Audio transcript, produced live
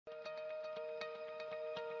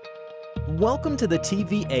Welcome to the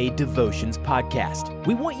TVA Devotions Podcast.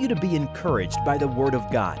 We want you to be encouraged by the Word of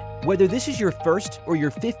God, whether this is your first or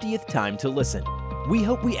your 50th time to listen. We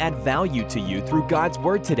hope we add value to you through God's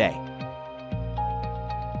Word today.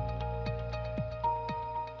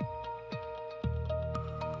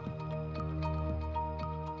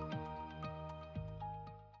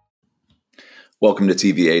 Welcome to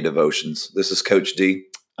TVA Devotions. This is Coach D.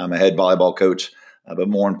 I'm a head volleyball coach, but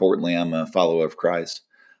more importantly, I'm a follower of Christ.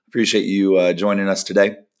 Appreciate you joining us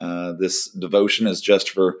today. This devotion is just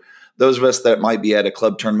for those of us that might be at a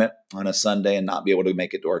club tournament on a Sunday and not be able to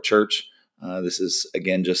make it to our church. This is,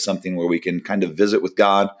 again, just something where we can kind of visit with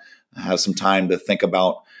God, have some time to think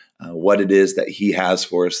about what it is that He has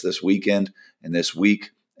for us this weekend and this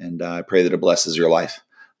week. And I pray that it blesses your life.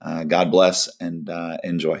 God bless and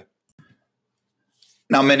enjoy.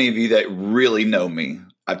 Now, many of you that really know me,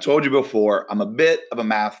 I've told you before, I'm a bit of a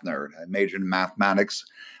math nerd. I majored in mathematics.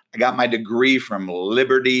 I got my degree from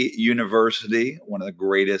Liberty University, one of the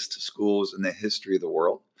greatest schools in the history of the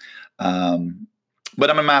world. But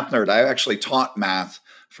I'm a math nerd. I actually taught math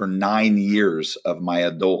for 9 years of my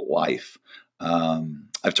adult life.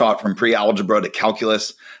 I've taught from pre-algebra to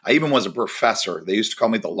calculus. I even was a professor. They used to call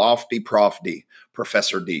me the lofty Prof D,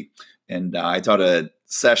 Professor D. And I taught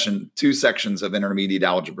two sections of intermediate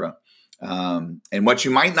algebra. And what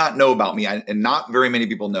you might not know about me, and not very many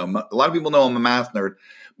people know, a lot of people know I'm a math nerd,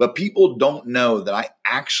 but people don't know that I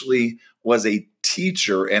actually was a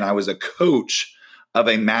teacher and I was a coach of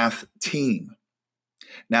a math team.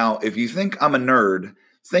 Now, if you think I'm a nerd,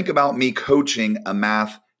 think about me coaching a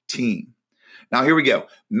math team. Now, here we go.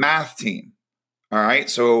 Math team. All right.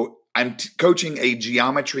 So I'm coaching a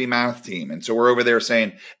geometry math team. And so we're over there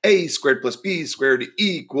saying A squared plus B squared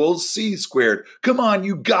equals C squared. Come on,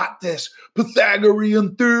 you got this.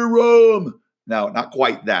 Pythagorean theorem. No, not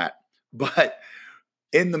quite that. But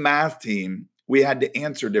in the math team, we had to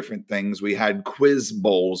answer different things. We had quiz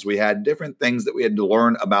bowls. We had different things that we had to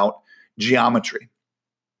learn about geometry.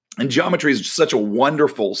 And geometry is such a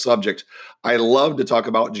wonderful subject. I love to talk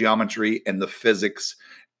about geometry and the physics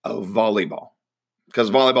of volleyball,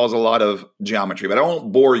 because volleyball is a lot of geometry, but I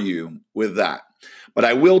won't bore you with that. But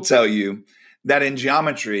I will tell you that in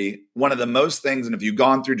geometry, one of the most things, and if you've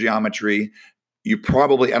gone through geometry, you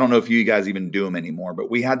probably, I don't know if you guys even do them anymore, but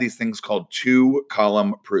we had these things called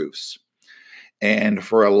 2-column proofs. And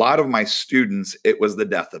for a lot of my students, it was the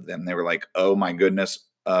death of them. They were like, oh my goodness,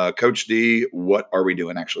 Coach D, what are we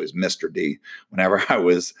doing? Actually, it's Mr. D. Whenever I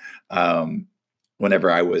was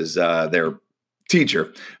their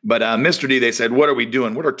teacher. But Mr. D, they said, what are we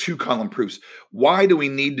doing? What are 2-column proofs? Why do we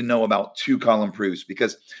need to know about 2-column proofs?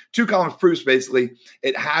 Because 2-column proofs, basically,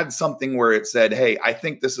 it had something where it said, hey, I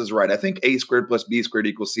think this is right. I think A squared plus B squared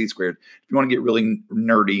equals C squared. If you want to get really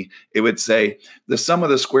nerdy, it would say the sum of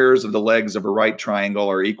the squares of the legs of a right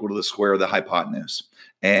triangle are equal to the square of the hypotenuse.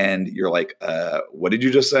 And you're like, what did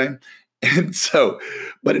you just say? And so,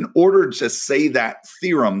 but in order to say that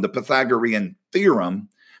theorem, the Pythagorean theorem,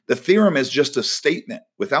 the theorem is just a statement.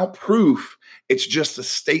 Without proof, it's just a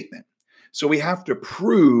statement. So we have to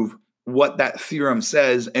prove what that theorem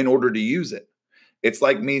says in order to use it. It's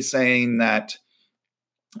like me saying that,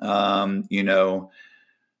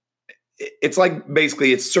 it's like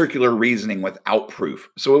basically it's circular reasoning without proof.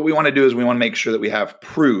 So what we want to do is we want to make sure that we have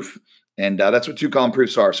proof. And that's what 2-column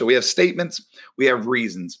proofs are. So we have statements, we have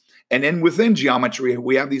reasons. And then within geometry,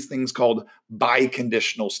 we have these things called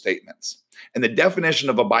biconditional statements. And the definition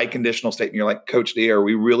of a biconditional statement, you're like, Coach D, are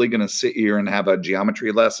we really going to sit here and have a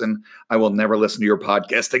geometry lesson? I will never listen to your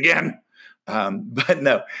podcast again. But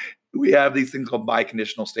no, we have these things called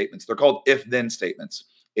biconditional statements. They're called if-then statements.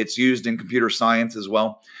 It's used in computer science as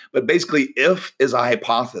well. But basically, if is a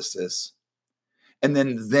hypothesis, and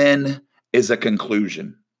then is a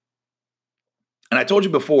conclusion. And I told you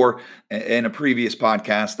before in a previous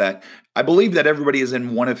podcast that I believe that everybody is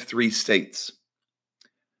in one of 3 states.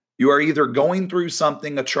 You are either going through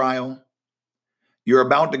something, a trial, you're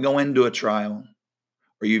about to go into a trial,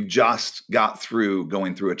 or you've just got through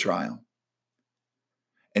going through a trial.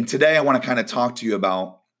 And today I want to kind of talk to you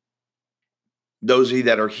about those of you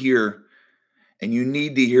that are here and you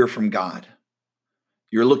need to hear from God.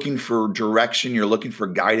 You're looking for direction, you're looking for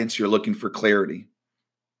guidance, you're looking for clarity.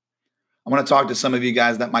 I want to talk to some of you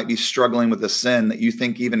guys that might be struggling with a sin that you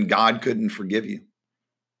think even God couldn't forgive you.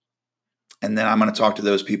 And then I'm going to talk to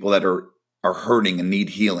those people that are hurting and need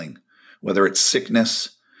healing, whether it's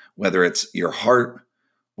sickness, whether it's your heart,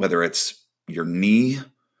 whether it's your knee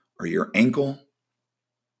or your ankle.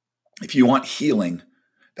 If you want healing,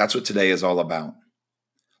 that's what today is all about.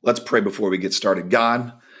 Let's pray before we get started.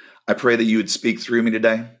 God, I pray that you would speak through me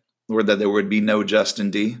today. Lord, that there would be no Justin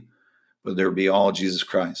D, but there would be all Jesus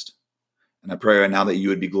Christ. And I pray right now that you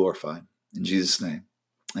would be glorified. In Jesus' name,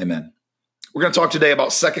 amen. We're going to talk today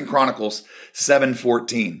about 2 Chronicles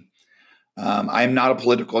 7:14. I am not a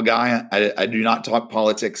political guy. I do not talk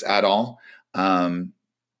politics at all.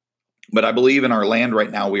 But I believe in our land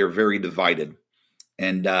right now, we are very divided.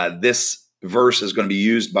 And this verse is going to be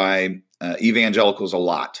used by evangelicals a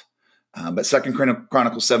lot. But 2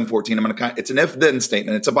 Chronicles 7:14, it's an if-then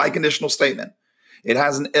statement. It's a biconditional statement. It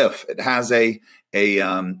has an if, it has a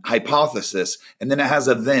hypothesis, and then it has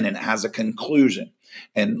a then, and it has a conclusion.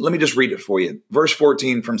 And let me just read it for you. Verse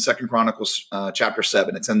 14 from 2 Chronicles chapter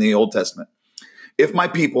 7. It's in the Old Testament. If my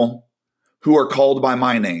people who are called by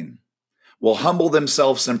my name will humble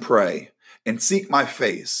themselves and pray and seek my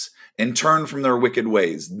face and turn from their wicked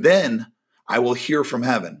ways, then I will hear from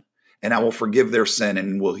heaven and I will forgive their sin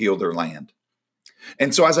and will heal their land.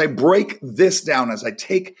 And so as I break this down, as I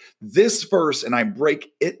take this verse and I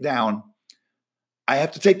break it down, I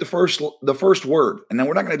have to take the first word. And then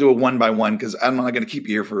we're not going to do it one by one because I'm not going to keep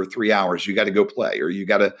you here for 3 hours. You got to go play, or you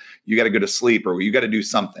got to go to sleep, or you got to do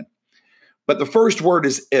something. But the first word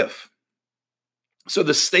is if. So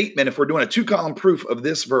the statement, if we're doing a 2-column proof of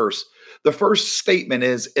this verse, the first statement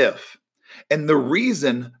is if. And the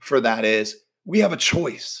reason for that is we have a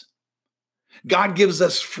choice. God gives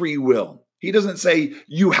us free will. He doesn't say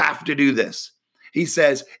you have to do this. He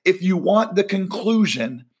says, if you want the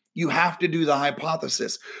conclusion, you have to do the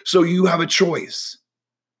hypothesis. So you have a choice.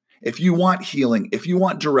 If you want healing, if you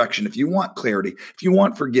want direction, if you want clarity, if you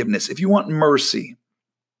want forgiveness, if you want mercy,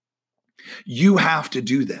 you have to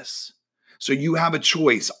do this. So you have a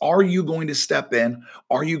choice. Are you going to step in?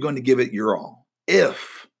 Are you going to give it your all?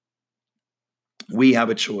 If we have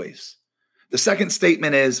a choice. The second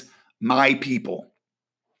statement is my people.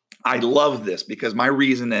 I love this because my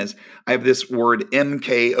reason is I have this word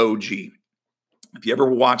MKOG. If you ever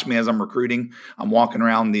watch me as I'm recruiting, I'm walking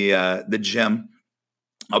around the gym.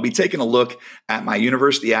 I'll be taking a look at my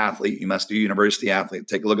university athlete. You must do university athlete.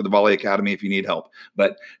 Take a look at the Volley Academy if you need help.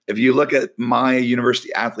 But if you look at my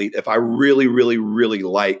university athlete, if I really, really, really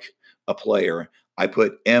like a player, I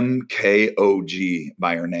put MKOG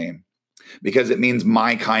by her name because it means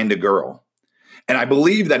my kind of girl. And I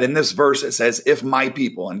believe that in this verse, it says, if my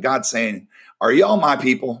people, and God's saying, are y'all my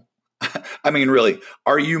people? I mean, really,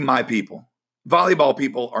 are you my people? Volleyball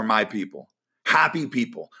people are my people. Happy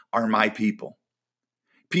people are my people.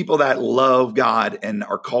 People that love God and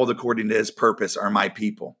are called according to his purpose are my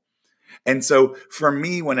people. And so for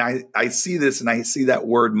me, when I see this and I see that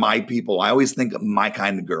word, my people, I always think of my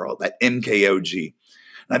kind of girl, that MKOG.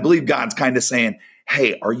 And I believe God's kind of saying,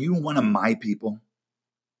 hey, are you one of my people?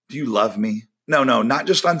 Do you love me? No, not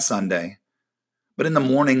just on Sunday, but in the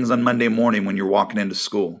mornings on Monday morning when you're walking into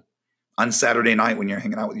school, on Saturday night when you're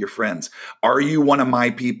hanging out with your friends. Are you one of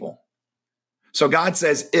my people? So God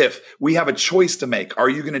says, if we have a choice to make, are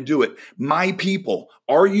you going to do it? My people,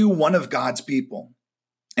 are you one of God's people?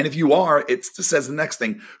 And if you are, it says the next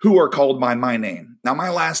thing, who are called by my name. Now, my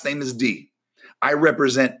last name is D. I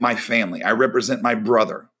represent my family. I represent my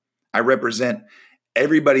brother. I represent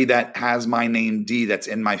everybody that has my name D that's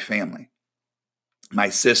in my family. My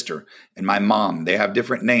sister and my mom, they have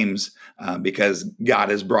different names because God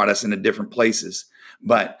has brought us into different places.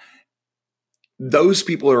 But those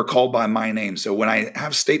people are called by my name. So when I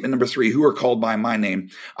have statement number 3, who are called by my name,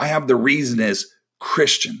 I have the reason is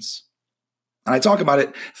Christians. And I talk about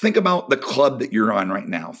it. Think about the club that you're on right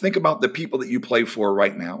now. Think about the people that you play for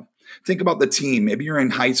right now. Think about the team. Maybe you're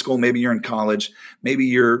in high school. Maybe you're in college. Maybe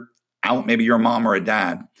you're out. Maybe you're a mom or a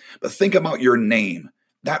dad. But think about your name.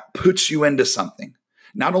 That puts you into something.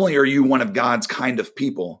 Not only are you one of God's kind of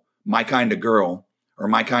people, my kind of girl, or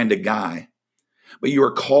my kind of guy, but you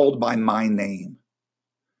are called by my name.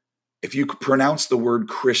 If you pronounce the word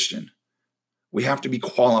Christian, we have to be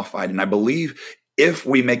qualified. And I believe if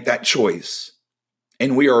we make that choice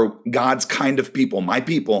and we are God's kind of people, my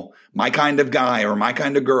kind of guy or my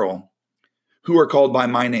kind of girl who are called by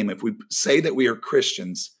my name, if we say that we are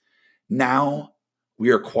Christians, now we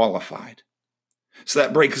are qualified. So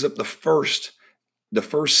that breaks up the first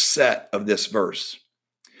set of this verse.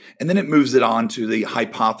 And then it moves it on to the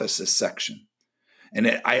hypothesis section.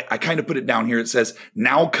 And I kind of put it down here. It says,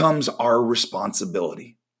 now comes our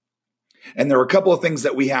responsibility. And there are a couple of things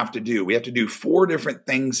that we have to do. We have to do 4 different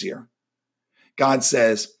things here. God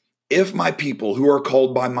says, if my people who are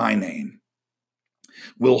called by my name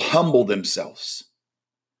will humble themselves.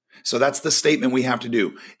 So that's the statement we have to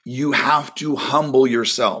do. You have to humble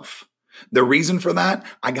yourself. The reason for that,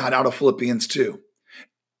 I got out of Philippians 2.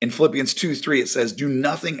 In Philippians 2:3, it says, do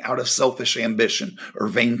nothing out of selfish ambition or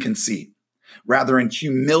vain conceit. Rather, in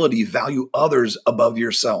humility, value others above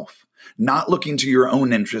yourself. not looking to your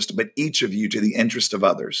own interest, but each of you to the interest of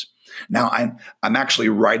others. Now, I'm actually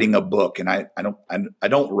writing a book, and I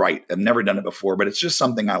don't write. I've never done it before, but it's just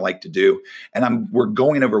something I like to do. And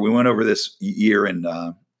we went over this year in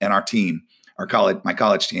our team, my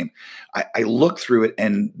college team. I looked through it,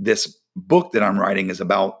 and this book that I'm writing is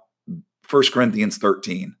about 1 Corinthians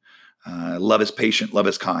 13. Love is patient, love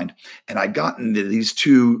is kind. And I got into these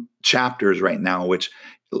two chapters right now, which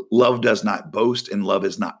love does not boast and love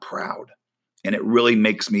is not proud. And it really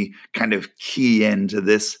makes me kind of key into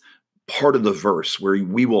this part of the verse where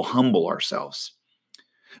we will humble ourselves.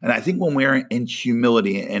 And I think when we're in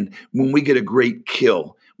humility and when we get a great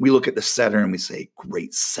kill, we look at the setter and we say,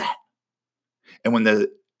 great set. And when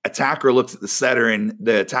the attacker looks at the setter and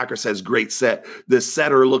the attacker says, great set, the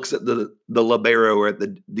setter looks at the libero or at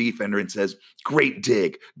the defender and says, great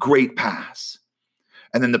dig, great pass.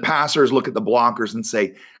 And then the passers look at the blockers and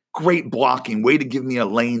say, great blocking, way to give me a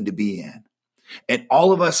lane to be in. And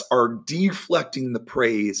all of us are deflecting the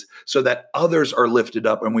praise so that others are lifted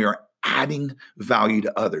up and we are adding value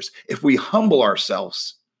to others. If we humble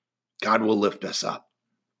ourselves, God will lift us up.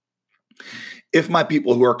 If my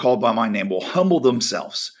people who are called by my name will humble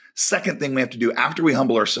themselves, second thing we have to do after we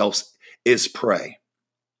humble ourselves is pray.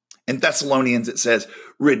 In Thessalonians, it says,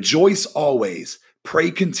 rejoice always,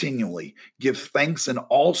 pray continually, give thanks in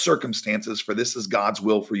all circumstances, for this is God's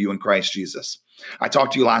will for you in Christ Jesus. I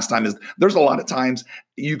talked to you last time, there's a lot of times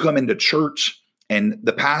you come into church and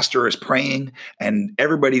the pastor is praying and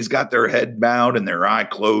everybody's got their head bowed and their eye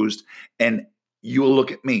closed. And you will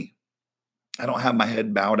look at me. I don't have my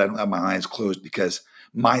head bowed. I don't have my eyes closed because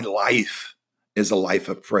my life is a life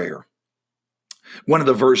of prayer. One of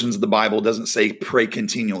the versions of the Bible doesn't say pray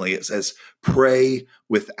continually. It says pray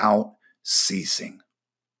without ceasing.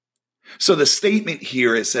 So the statement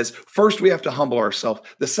here, it says, first we have to humble ourselves.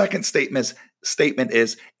 The second statement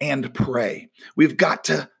is, and pray. We've got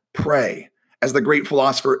to pray. As the great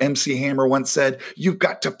philosopher MC Hammer once said, you've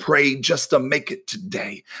got to pray just to make it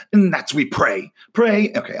today. And that's we pray.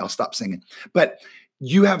 Pray. Okay, I'll stop singing. But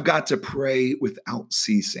you have got to pray without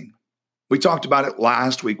ceasing. We talked about it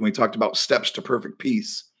last week when we talked about steps to perfect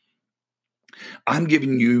peace. I'm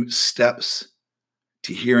giving you steps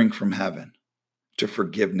to hearing from heaven, to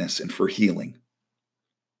forgiveness and for healing.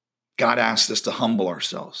 God asked us to humble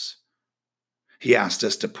ourselves. He asked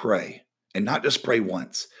us to pray, and not just pray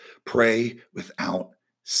once, pray without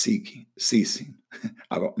ceasing.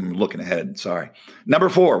 I'm looking ahead, sorry. Number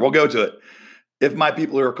 4, we'll go to it. If my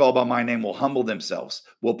people who are called by my name will humble themselves,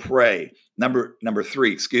 will pray. Number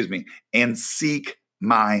 3, and seek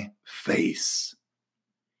my face.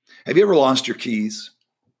 Have you ever lost your keys?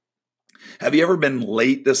 Have you ever been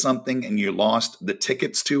late to something and you lost the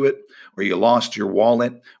tickets to it, or you lost your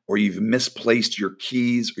wallet, or you've misplaced your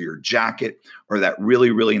keys or your jacket or that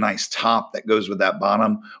really, really nice top that goes with that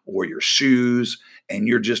bottom, or your shoes, and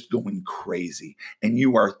you're just going crazy and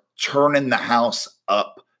you are turning the house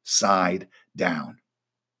upside down?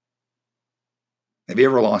 Have you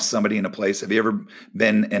ever lost somebody in a place? Have you ever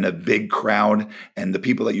been in a big crowd and the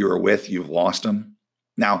people that you were with, you've lost them?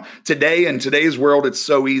 Now, today, in today's world, it's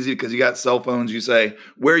so easy because you got cell phones. You say,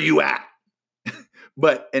 where are you at?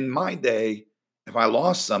 But in my day, if I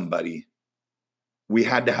lost somebody, we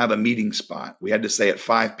had to have a meeting spot. We had to say at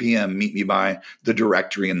 5 p.m., meet me by the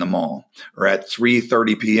directory in the mall. Or at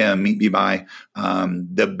 3:30 p.m., meet me by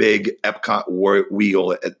the big Epcot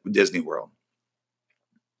wheel at Disney World.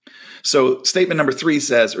 So statement number 3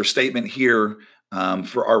 says, or statement here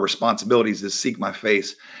for our responsibilities is seek my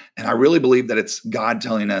face. And I really believe that it's God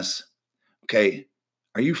telling us, okay,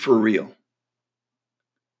 are you for real?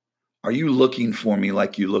 Are you looking for me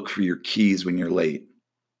like you look for your keys when you're late?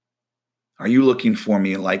 Are you looking for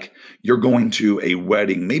me like you're going to a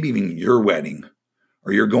wedding, maybe even your wedding,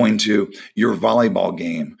 or you're going to your volleyball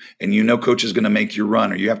game and you know coach is going to make you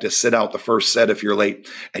run, or you have to sit out the first set if you're late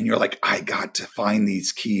and you're like, I got to find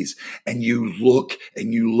these keys. And you look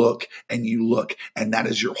and you look and you look, and that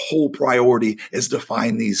is your whole priority, is to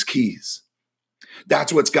find these keys.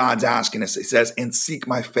 That's what God's asking us. It says, and seek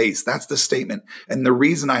my face. That's the statement. And the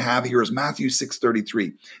reason I have here is Matthew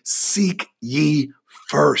 6:33. Seek ye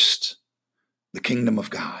first the kingdom of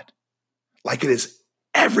God. Like it is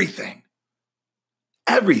everything.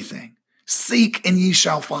 Everything. Seek and ye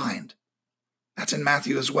shall find. That's in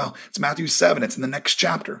Matthew as well. It's Matthew 7. It's in the next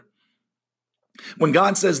chapter. When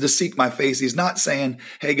God says to seek my face, he's not saying,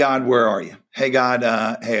 hey, God, where are you? Hey, God,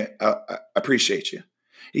 I appreciate you.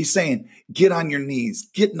 He's saying, get on your knees,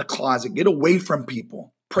 get in the closet, get away from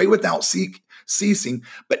people, pray without ceasing,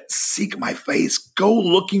 but seek my face. Go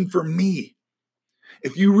looking for me.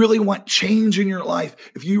 if you really want change in your life,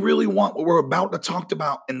 if you really want what we're about to talk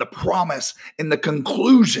about in the promise, in the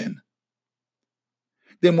conclusion,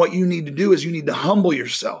 then what you need to do is you need to humble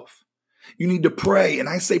yourself. You need to pray. And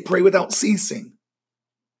I say pray without ceasing.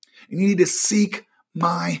 You need to seek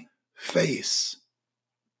my face.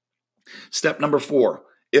 Step number 4,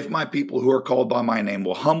 if my people who are called by my name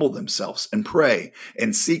will humble themselves and pray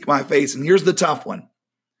and seek my face. And here's the tough one.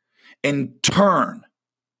 And turn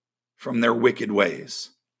from their wicked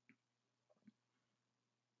ways.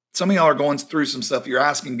 Some of y'all are going through some stuff. You're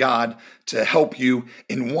asking God to help you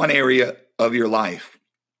in one area of your life.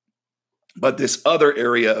 But this other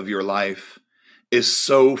area of your life is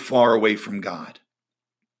so far away from God.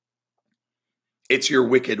 It's your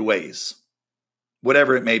wicked ways,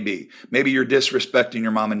 whatever it may be. Maybe you're disrespecting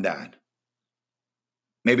your mom and dad.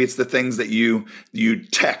 Maybe it's the things that you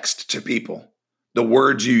text to people, the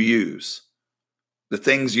words you use, the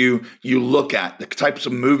things you look at, the types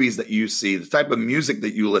of movies that you see, the type of music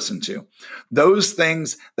that you listen to. Those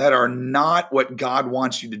things that are not what God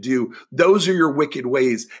wants you to do, those are your wicked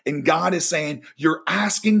ways. And God is saying, you're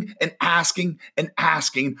asking and asking and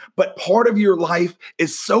asking, but part of your life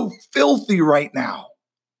is so filthy right now.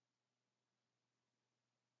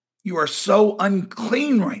 You are so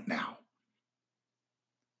unclean right now.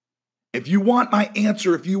 If you want my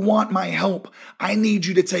answer, if you want my help, I need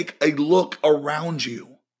you to take a look around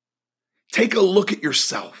you. Take a look at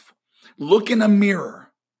yourself. Look in a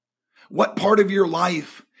mirror. What part of your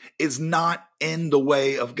life is not in the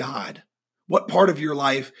way of God? What part of your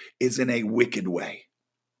life is in a wicked way?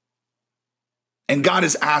 And God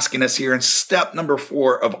is asking us here in step number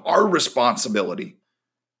 4 of our responsibility.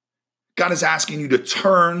 God is asking you to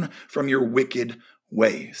turn from your wicked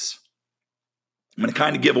ways. I'm going to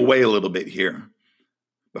kind of give away a little bit here.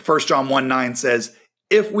 But 1 John 1:9 says,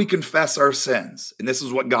 if we confess our sins, and this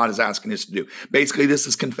is what God is asking us to do. Basically, this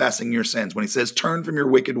is confessing your sins. When he says, turn from your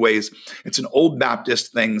wicked ways, it's an old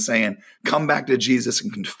Baptist thing saying, come back to Jesus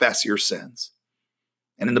and confess your sins.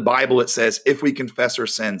 And in the Bible, it says, if we confess our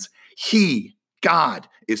sins, he, God,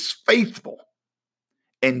 is faithful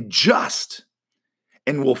and just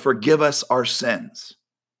and will forgive us our sins.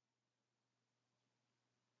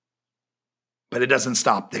 But it doesn't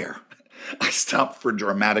stop there. I stopped for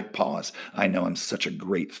dramatic pause. I know I'm such a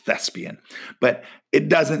great thespian, but it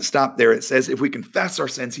doesn't stop there. It says, if we confess our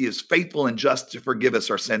sins, he is faithful and just to forgive us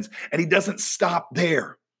our sins. And he doesn't stop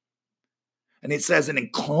there. And it says,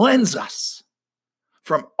 and cleanse us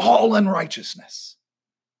from all unrighteousness.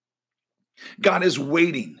 God is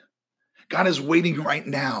waiting. God is waiting right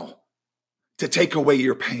now to take away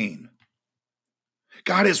your pain.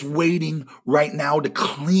 God is waiting right now to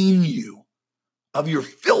clean you of your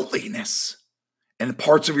filthiness and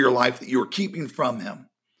parts of your life that you are keeping from him.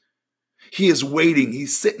 He is waiting.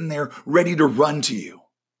 He's sitting there ready to run to you.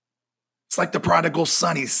 It's like the prodigal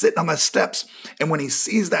son. He's sitting on the steps, and when he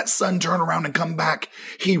sees that son turn around and come back,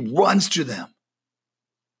 he runs to them,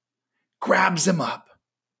 grabs him up,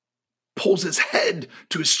 pulls his head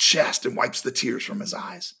to his chest and wipes the tears from his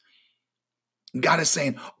eyes. And God is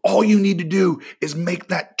saying, all you need to do is make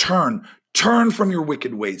that turn. Turn from your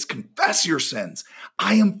wicked ways. Confess your sins.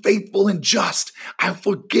 I am faithful and just. I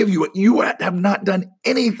forgive you. You have not done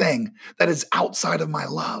anything that is outside of my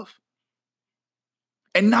love.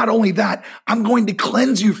 And not only that, I'm going to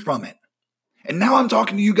cleanse you from it. And now I'm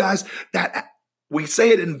talking to you guys that we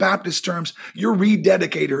say it in Baptist terms, your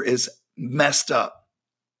rededicator is messed up.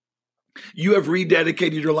 You have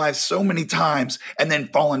rededicated your life so many times and then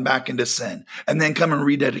fallen back into sin, and then come and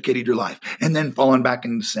rededicated your life and then fallen back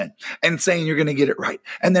into sin and saying you're going to get it right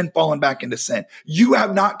and then fallen back into sin. You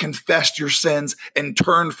have not confessed your sins and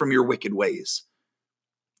turned from your wicked ways.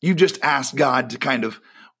 You just asked God to kind of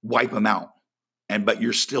wipe them out, but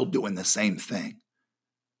you're still doing the same thing.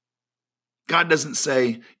 God doesn't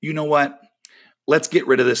say, you know what? Let's get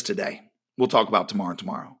rid of this today. We'll talk about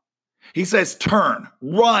tomorrow. He says, turn,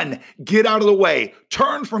 run, get out of the way,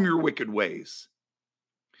 turn from your wicked ways.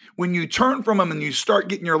 When you turn from them and you start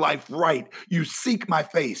getting your life right, you seek my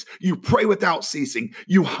face, you pray without ceasing,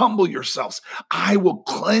 you humble yourselves, I will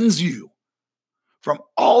cleanse you from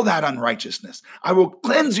all that unrighteousness. I will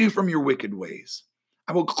cleanse you from your wicked ways.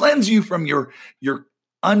 I will cleanse you from your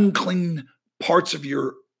unclean parts of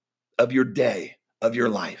your day, of your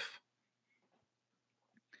life.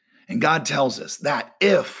 And God tells us that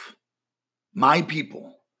if my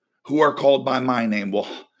people who are called by my name will,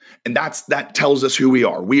 and that tells us who we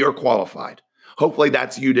are. We are qualified. Hopefully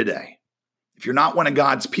that's you today. If you're not one of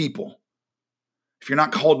God's people, if you're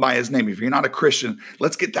not called by his name, if you're not a Christian,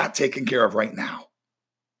 let's get that taken care of right now.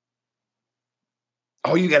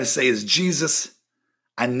 All you got to say is, Jesus,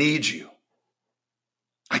 I need you.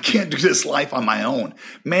 I can't do this life on my own.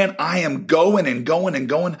 Man, I am going and going and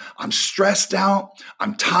going. I'm stressed out.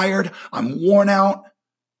 I'm tired. I'm worn out.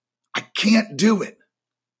 I can't do it.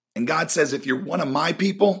 And God says, if you're one of my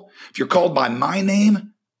people, if you're called by my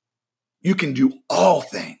name, you can do all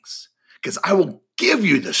things because I will give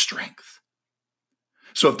you the strength.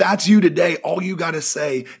 So if that's you today, all you got to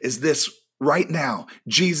say is this right now: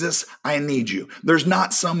 Jesus, I need you. There's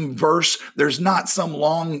not some verse. There's not some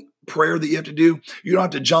long prayer that you have to do. You don't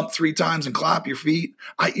have to jump 3 times and clap your feet.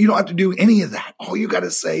 You don't have to do any of that. All you got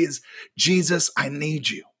to say is, Jesus, I need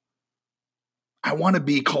you. I want to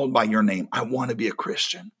be called by your name. I want to be a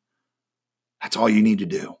Christian. That's all you need to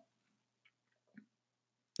do.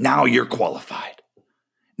 Now you're qualified.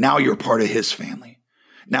 Now you're part of his family.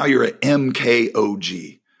 Now you're an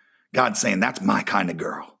MKOG. God's saying, that's my kind of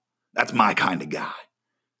girl. That's my kind of guy.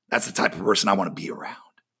 That's the type of person I want to be around.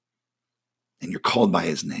 And you're called by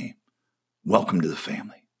his name. Welcome to the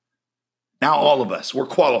family. Now all of us, we're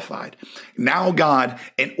qualified. Now God,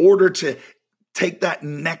 in order to take that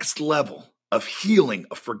next level of healing,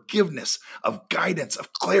 of forgiveness, of guidance,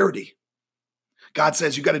 of clarity, God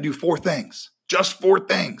says you got to do 4 things, just 4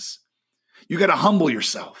 things. You got to humble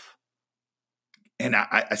yourself. And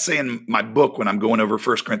I say in my book when I'm going over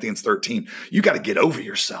 1 Corinthians 13, you got to get over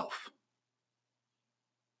yourself.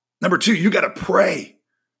 Number 2, you got to pray.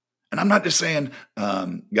 And I'm not just saying,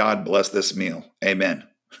 God bless this meal. Amen.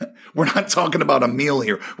 We're not talking about a meal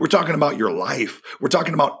here. We're talking about your life. We're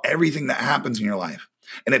talking about everything that happens in your life.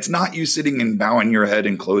 And it's not you sitting and bowing your head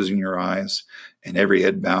and closing your eyes and every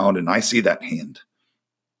head bowed. And I see that hand.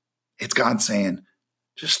 It's God saying,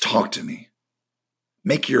 just talk to me.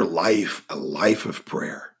 Make your life a life of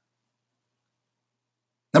prayer.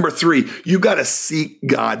 Number 3, you got to seek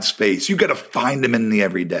God's face. You got to find him in the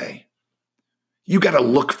everyday. You got to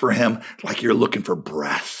look for him like you're looking for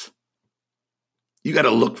breath. You got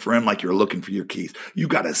to look for him like you're looking for your keys. You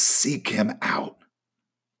got to seek him out.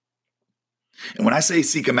 And when I say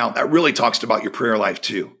seek him out, that really talks about your prayer life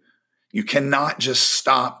too. You cannot just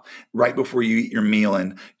stop right before you eat your meal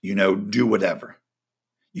and, do whatever.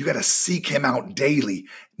 You got to seek him out daily,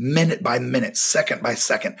 minute by minute, second by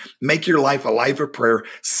second. Make your life a life of prayer.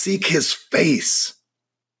 Seek his face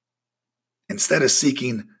instead of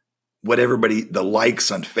seeking what the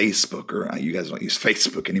likes on Facebook, or you guys don't use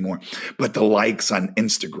Facebook anymore, but the likes on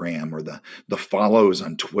Instagram or the follows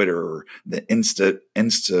on Twitter or the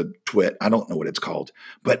Insta twit. I don't know what it's called,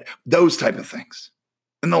 but those type of things.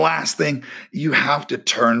 And the last thing, you have to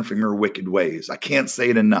turn from your wicked ways. I can't say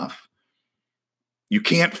it enough. You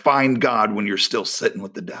can't find God when you're still sitting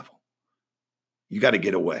with the devil. You got to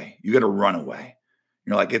get away. You got to run away.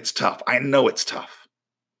 You're like, it's tough. I know it's tough.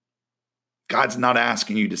 God's not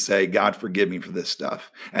asking you to say, God, forgive me for this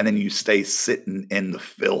stuff. And then you stay sitting in the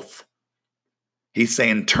filth. He's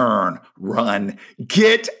saying, turn, run,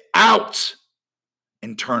 get out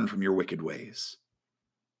and turn from your wicked ways.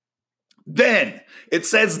 Then, it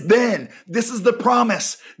says then, this is the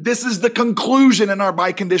promise. This is the conclusion in our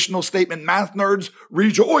biconditional statement. Math nerds,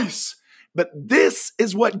 rejoice. But this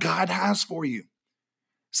is what God has for you.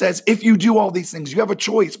 Says, if you do all these things, you have a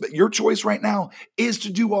choice, but your choice right now is to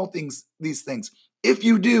do all these things. If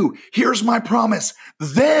you do, here's my promise.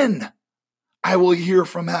 Then I will hear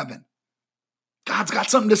from heaven. God's got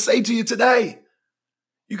something to say to you today.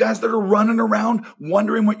 You guys that are running around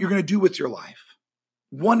wondering what you're going to do with your life,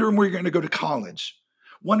 wondering where you're going to go to college,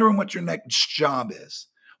 wondering what your next job is,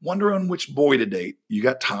 wondering which boy to date. You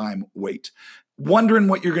got time, wait. Wondering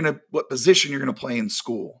what position you're going to play in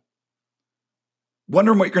school.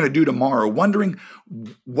 Wondering what you're going to do tomorrow, wondering,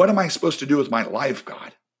 what am I supposed to do with my life,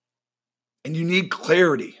 God? And you need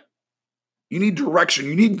clarity. You need direction.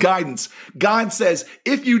 You need guidance. God says,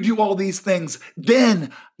 if you do all these things,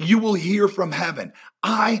 then you will hear from heaven.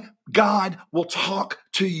 God, will talk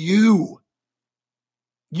to you.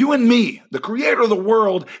 You and me, the creator of the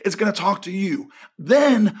world, is going to talk to you.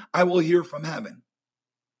 Then I will hear from heaven.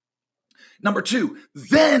 Number 2,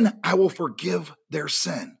 then I will forgive their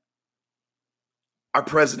sin. Our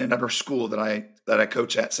president at our school that I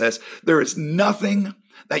coach at says, there is nothing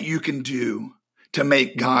that you can do to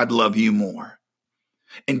make God love you more.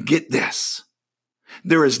 And get this,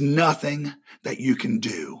 there is nothing that you can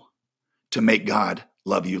do to make God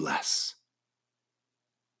love you less.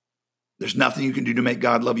 There's nothing you can do to make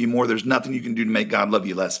God love you more. There's nothing you can do to make God love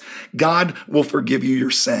you less. God will forgive you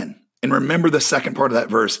your sin. And remember the second part of that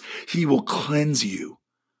verse, he will cleanse you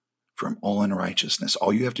from all unrighteousness.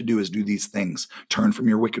 All you have to do is do these things. Turn from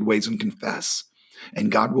your wicked ways and confess.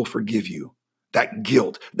 And God will forgive you. That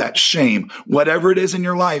guilt, that shame, whatever it is in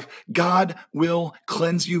your life, God will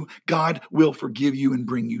cleanse you. God will forgive you and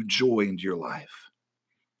bring you joy into your life.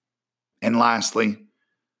 And lastly,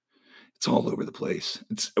 it's all over the place.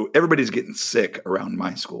 Everybody's getting sick around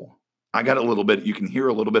my school. I got a little bit, you can hear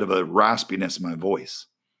a little bit of a raspiness in my voice.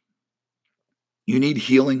 You need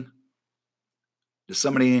healing? Does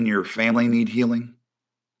somebody in your family need healing?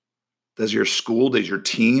 Does your school, does your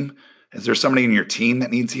team, is there somebody in your team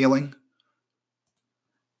that needs healing?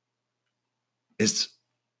 Does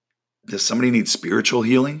somebody need spiritual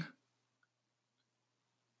healing?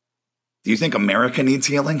 Do you think America needs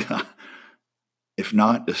healing? If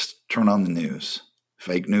not, just turn on the news,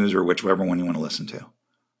 fake news or whichever one you want to listen to.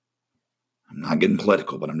 I'm not getting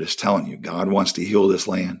political, but I'm just telling you, God wants to heal this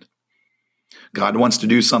land. God wants to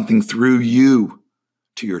do something through you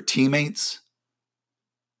to your teammates,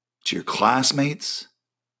 to your classmates,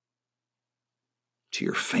 to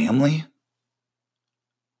your family.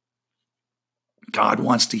 God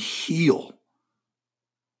wants to heal.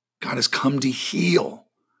 God has come to heal.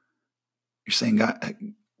 You're saying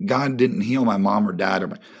God didn't heal my mom or dad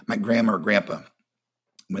or my grandma or grandpa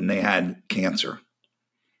when they had cancer.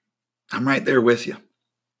 I'm right there with you.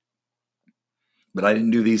 But I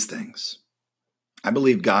didn't do these things. I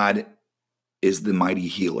believe God is the mighty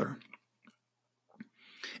healer.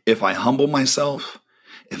 If I humble myself,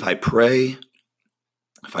 if I pray,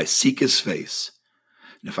 if I seek his face,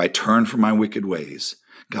 and if I turn from my wicked ways,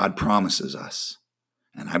 God promises us,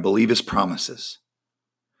 and I believe his promises,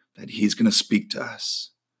 that he's going to speak to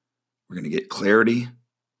us. We're going to get clarity.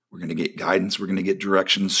 We're going to get guidance. We're going to get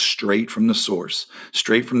direction straight from the source,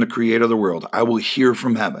 straight from the creator of the world. I will hear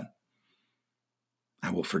from heaven.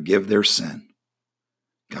 I will forgive their sin.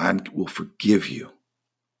 God will forgive you.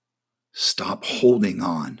 Stop holding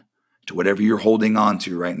on to whatever you're holding on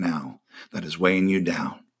to right now that is weighing you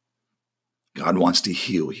down. God wants to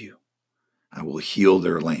heal you. I will heal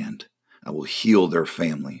their land. I will heal their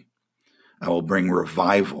family. I will bring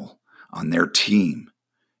revival on their team,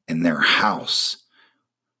 in their house,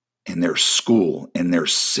 in their school, in their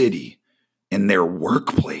city, in their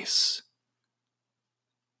workplace.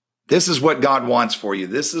 This is what God wants for you.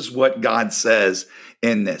 This is what God says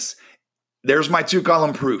in this. There's my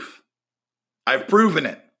 2-column proof. I've proven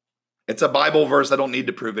it. It's a Bible verse. I don't need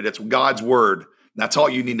to prove it. It's God's word. That's all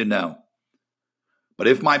you need to know. But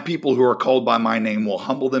if my people who are called by my name will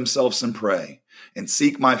humble themselves and pray and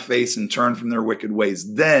seek my face and turn from their wicked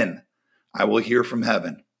ways, then I will hear from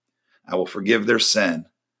heaven. I will forgive their sin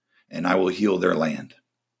and I will heal their land.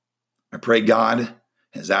 I pray God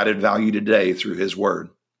has added value today through his word.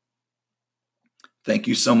 Thank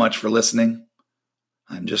you so much for listening.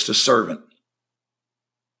 I'm just a servant.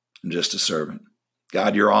 I'm just a servant.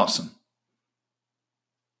 God, you're awesome.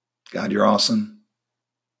 God, you're awesome.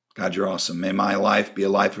 God, you're awesome. May my life be a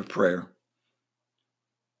life of prayer.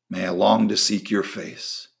 May I long to seek your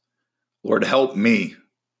face. Lord, help me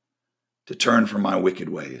to turn from my wicked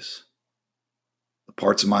ways. The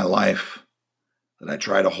parts of my life that I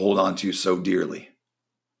try to hold on to so dearly,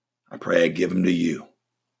 I pray I give them to you.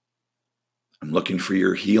 I'm looking for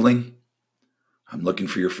your healing. I'm looking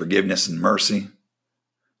for your forgiveness and mercy.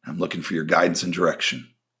 I'm looking for your guidance and direction.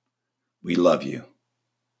 We love you.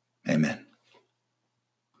 Amen.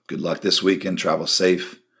 Good luck this weekend. Travel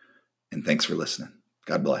safe. And thanks for listening.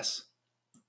 God bless.